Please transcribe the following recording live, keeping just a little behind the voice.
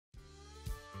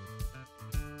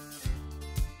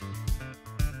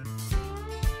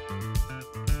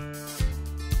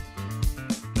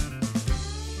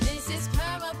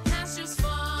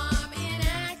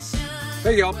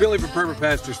Hey y'all, Billy from Perma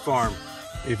Pastures Farm.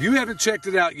 If you haven't checked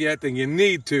it out yet, then you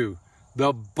need to.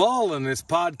 The ballin'est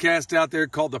podcast out there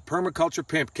called the Permaculture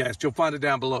Pimpcast. You'll find it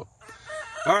down below.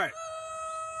 All right.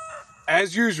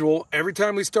 As usual, every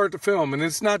time we start to film, and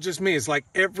it's not just me, it's like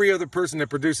every other person that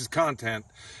produces content,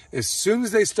 as soon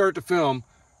as they start to film,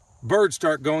 birds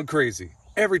start going crazy.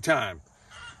 Every time.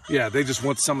 Yeah, they just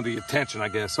want some of the attention, I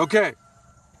guess. Okay.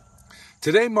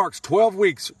 Today marks 12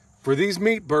 weeks for these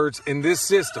meat birds in this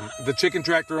system, the chicken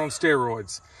tractor on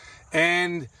steroids.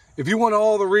 And if you want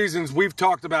all the reasons, we've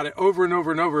talked about it over and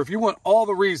over and over, if you want all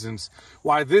the reasons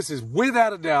why this is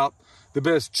without a doubt the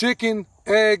best chicken,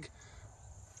 egg,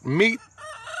 meat,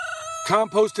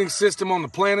 composting system on the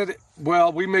planet,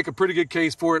 well, we make a pretty good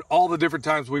case for it all the different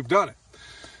times we've done it.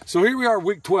 So here we are,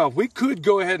 week 12. We could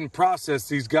go ahead and process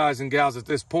these guys and gals at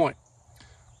this point.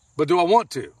 But do I want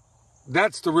to?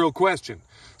 That's the real question.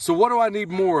 So what do I need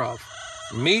more of?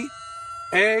 Meat,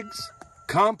 eggs,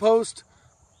 compost?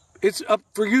 It's up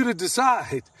for you to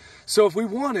decide. So if we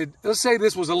wanted, let's say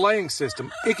this was a laying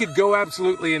system, it could go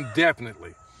absolutely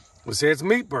indefinitely. Let's say it's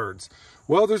meat birds.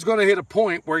 Well, there's going to hit a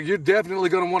point where you're definitely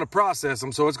going to want to process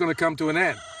them, so it's going to come to an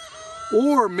end.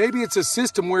 Or maybe it's a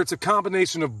system where it's a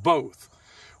combination of both,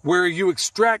 where you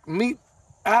extract meat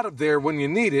out of there when you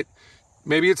need it.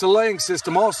 Maybe it's a laying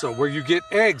system also, where you get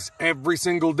eggs every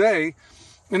single day.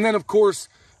 And then, of course,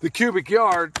 the cubic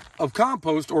yard of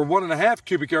compost, or 1.5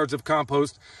 cubic yards of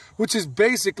compost, which is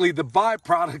basically the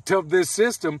byproduct of this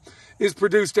system, is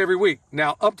produced every week.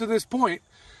 Now, up to this point,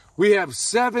 we have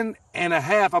 7.5,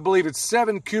 I believe it's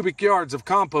 7 cubic yards of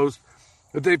compost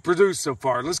that they've produced so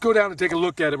far. Let's go down and take a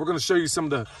look at it. We're going to show you some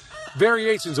of the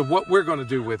variations of what we're going to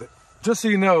do with it. Just so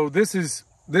you know, this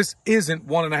isn't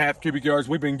 1.5 cubic yards.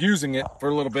 We've been using it for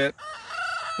a little bit.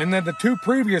 And then the two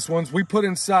previous ones we put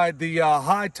inside the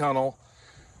high tunnel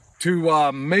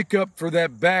to make up for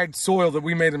that bagged soil that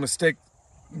we made a mistake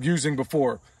using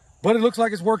before. But it looks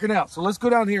like it's working out. So let's go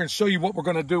down here and show you what we're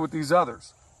going to do with these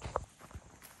others.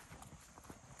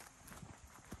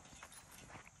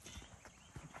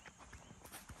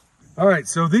 All right,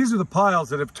 so these are the piles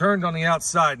that have turned on the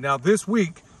outside. Now this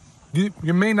week,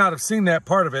 you may not have seen that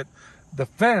part of it. The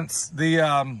fence, the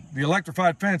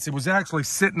electrified fence, it was actually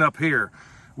sitting up here.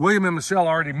 William and Michelle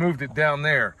already moved it down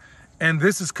there. And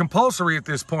this is compulsory at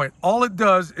this point. All it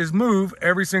does is move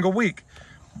every single week.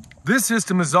 This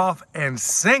system is off and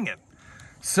singing.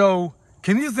 So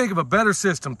can you think of a better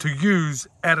system to use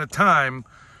at a time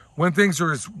when things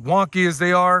are as wonky as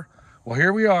they are? Well,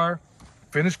 here we are,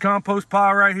 finished compost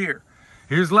pile right here.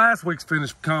 Here's last week's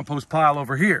finished compost pile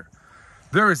over here.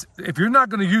 If you're not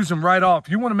going to use them right off,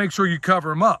 you want to make sure you cover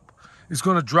them up. It's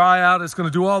going to dry out, it's going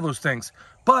to do all those things.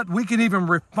 But we can even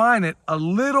refine it a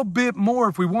little bit more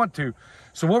if we want to.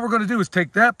 So what we're going to do is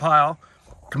take that pile,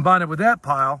 combine it with that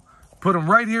pile, put them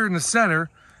right here in the center,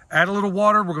 add a little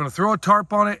water, we're going to throw a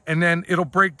tarp on it, and then it'll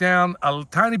break down a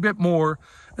tiny bit more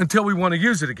until we want to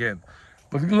use it again.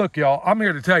 But look, y'all, I'm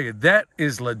here to tell you, that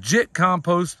is legit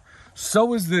compost.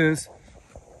 So is this.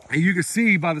 And you can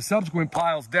see by the subsequent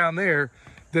piles down there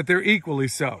that they're equally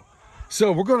so.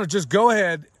 So we're going to just go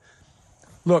ahead.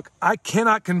 Look, I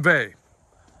cannot convey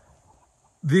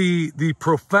the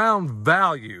profound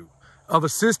value of a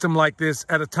system like this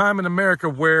at a time in America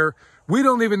where we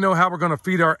don't even know how we're going to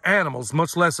feed our animals,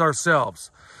 much less ourselves.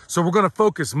 So we're going to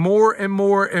focus more and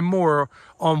more and more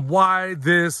on why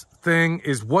this thing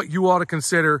is what you ought to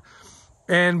consider.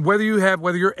 And whether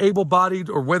you're able-bodied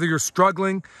or whether you're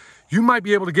struggling, you might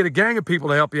be able to get a gang of people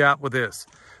to help you out with this,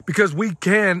 because we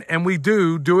can and we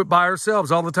do it by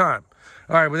ourselves all the time.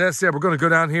 All right, with that said, we're going to go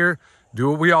down here, do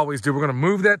what we always do. We're going to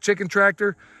move that chicken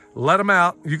tractor, let them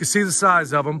out. You can see the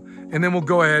size of them, and then we'll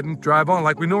go ahead and drive on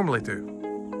like we normally do.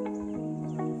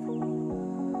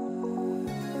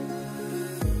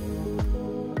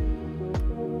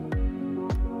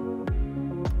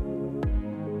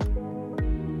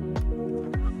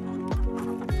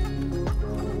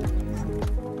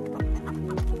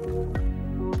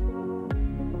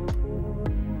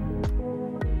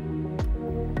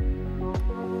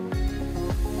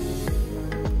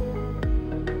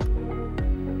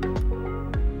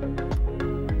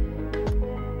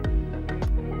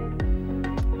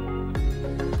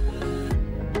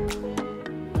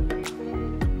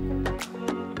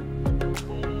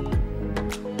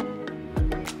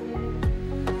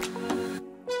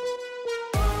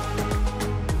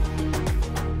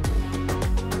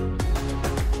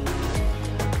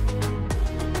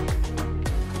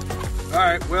 All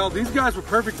right, well, these guys were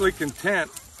perfectly content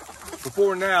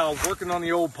before now working on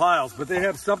the old piles, but they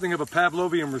have something of a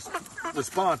Pavlovian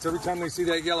response every time they see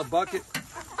that yellow bucket.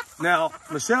 Now,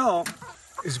 Michelle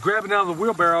is grabbing out of the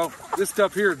wheelbarrow this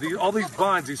stuff here, all these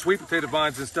vines, these sweet potato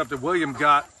vines and stuff that William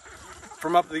got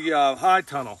from up the high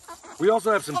tunnel. We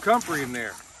also have some comfrey in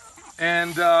there.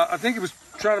 And I think he was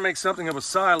trying to make something of a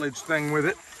silage thing with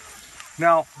it.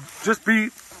 Now,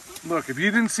 look, if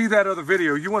you didn't see that other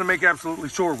video, you want to make absolutely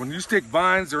sure when you stick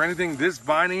vines or anything this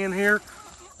viney in here,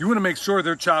 you want to make sure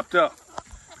they're chopped up.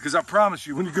 Because I promise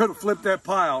you, when you go to flip that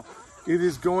pile, it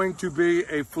is going to be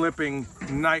a flipping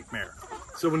nightmare.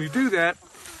 So when you do that,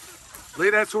 lay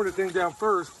that sort of thing down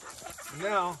first. And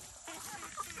now,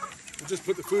 we'll just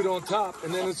put the food on top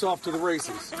and then it's off to the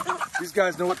races. These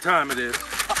guys know what time it is.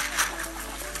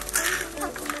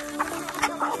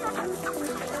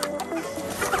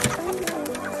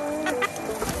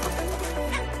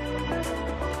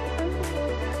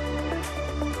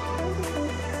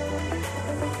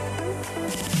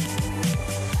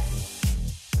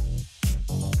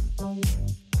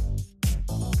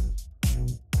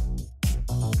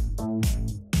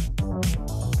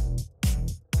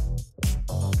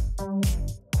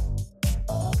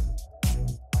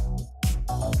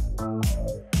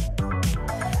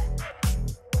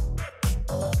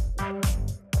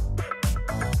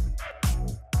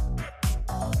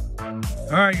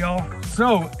 All right, y'all,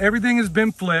 so everything has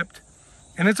been flipped,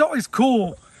 and it's always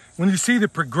cool when you see the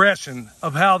progression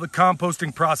of how the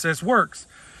composting process works.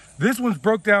 This one's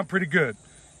broke down pretty good.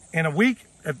 In a week,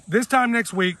 at this time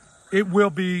next week, it will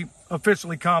be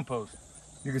officially compost.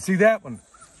 You can see that one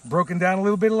broken down a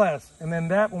little bit less, and then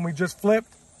that one we just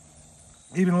flipped,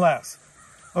 even less.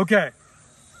 Okay,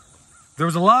 there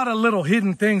was a lot of little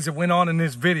hidden things that went on in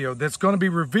this video that's gonna be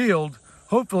revealed,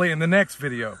 hopefully, in the next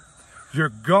video. You're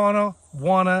gonna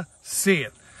wanna see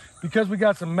it because we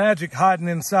got some magic hiding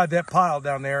inside that pile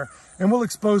down there, and we'll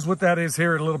expose what that is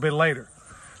here a little bit later.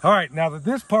 All right, now that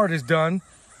this part is done,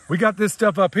 we got this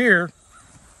stuff up here.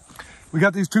 We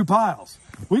got these two piles.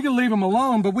 We can leave them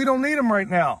alone, but we don't need them right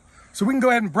now. So we can go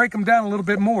ahead and break them down a little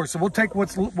bit more. So we'll take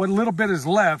what little bit is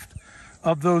left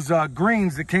of those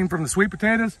greens that came from the sweet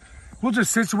potatoes. We'll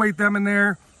just situate them in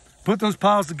there, put those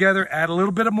piles together, add a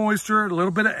little bit of moisture, a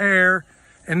little bit of air,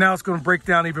 and now it's going to break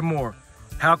down even more.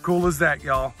 How cool is that,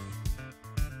 y'all?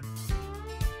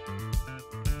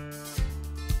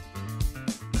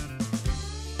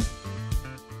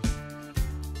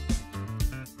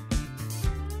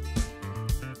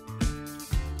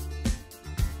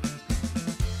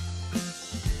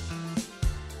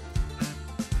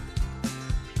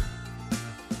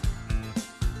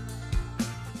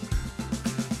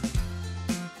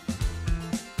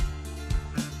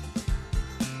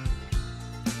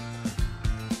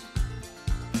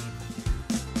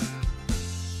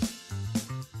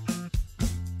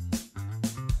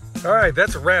 All right,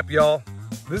 that's a wrap, y'all.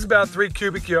 This is about 3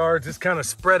 cubic yards. It's kind of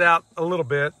spread out a little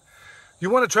bit.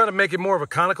 You want to try to make it more of a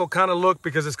conical kind of look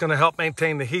because it's going to help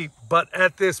maintain the heat. But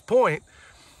at this point,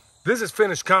 this is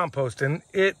finished composting.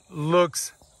 It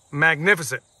looks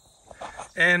magnificent.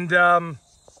 And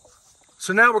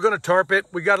so now we're going to tarp it.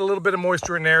 We got a little bit of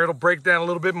moisture in there. It'll break down a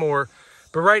little bit more.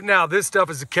 But right now, this stuff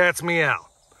is a cat's meow.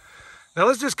 Now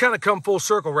let's just kind of come full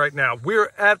circle right now.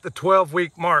 We're at the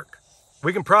 12-week mark.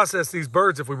 We can process these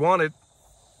birds if we wanted.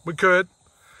 We could.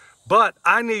 But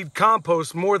I need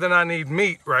compost more than I need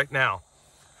meat right now.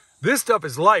 This stuff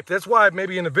is life. That's why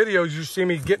maybe in the videos you see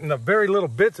me getting the very little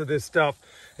bits of this stuff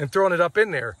and throwing it up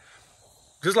in there.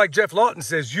 Just like Jeff Lawton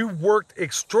says, you worked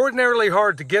extraordinarily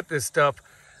hard to get this stuff.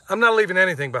 I'm not leaving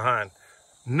anything behind.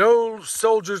 No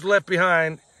soldiers left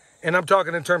behind. And I'm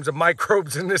talking in terms of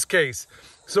microbes in this case.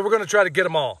 So we're going to try to get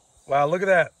them all. Wow, look at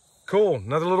that. Cool,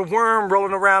 another little worm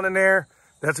rolling around in there.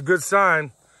 That's a good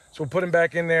sign. So we'll put him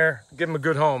back in there, give him a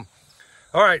good home.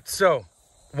 All right, so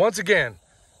once again,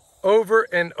 over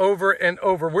and over and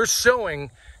over, we're showing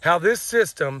how this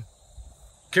system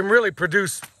can really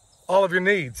produce all of your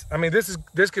needs. I mean,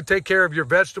 this could take care of your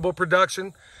vegetable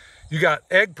production. You got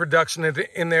egg production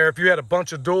in there. If you had a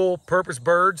bunch of dual purpose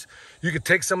birds, you could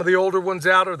take some of the older ones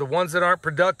out or the ones that aren't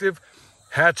productive,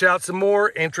 hatch out some more,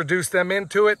 introduce them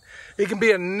into it. It can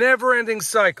be a never-ending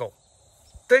cycle.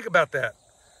 Think about that.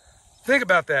 Think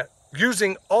about that.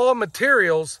 Using all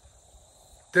materials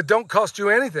that don't cost you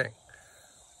anything.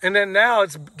 And then now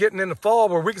it's getting into fall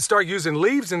where we can start using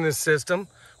leaves in this system,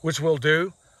 which we'll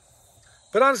do.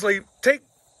 But honestly,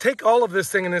 take all of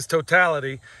this thing in its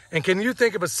totality, and can you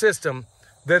think of a system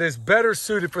that is better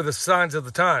suited for the signs of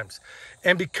the times?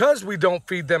 And because we don't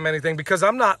feed them anything, because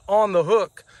I'm not on the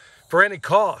hook for any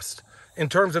cost in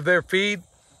terms of their feed,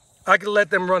 I can let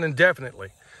them run indefinitely.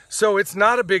 So it's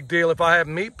not a big deal if I have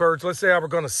meat birds, let's say I were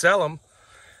going to sell them.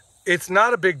 It's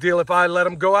not a big deal if I let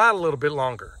them go out a little bit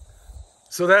longer.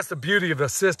 So that's the beauty of a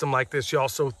system like this, y'all.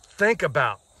 So think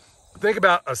about think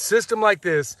about a system like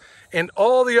this and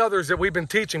all the others that we've been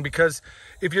teaching, because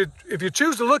if you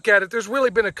choose to look at it, there's really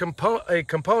been a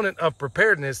component of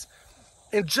preparedness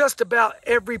in just about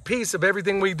every piece of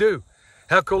everything we do.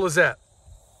 How cool is that?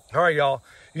 All right, y'all.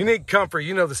 You need comfort.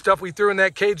 You know, the stuff we threw in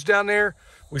that cage down there,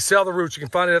 we sell the roots. You can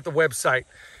find it at the website.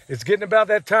 It's getting about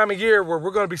that time of year where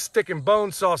we're going to be sticking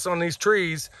bone sauce on these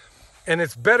trees, and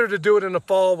it's better to do it in the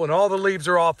fall when all the leaves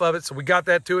are off of it. So we got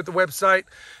that too at the website.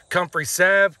 Comfrey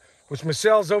salve, which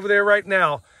Michelle's over there right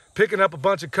now picking up a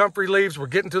bunch of comfrey leaves. We're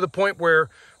getting to the point where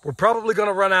we're probably going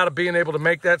to run out of being able to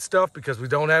make that stuff because we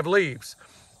don't have leaves.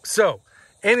 So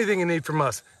anything you need from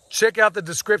us, check out the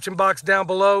description box down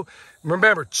below.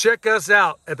 Remember, check us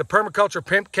out at the Permaculture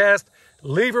Pimpcast.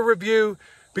 Leave a review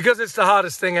because it's the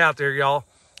hottest thing out there, y'all.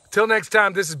 Till next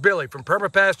time, this is Billy from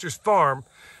Perma Pastures Farm,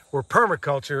 where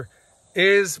permaculture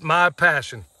is my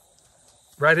passion.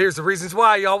 Right here's the reasons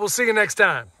why, y'all. We'll see you next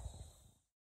time.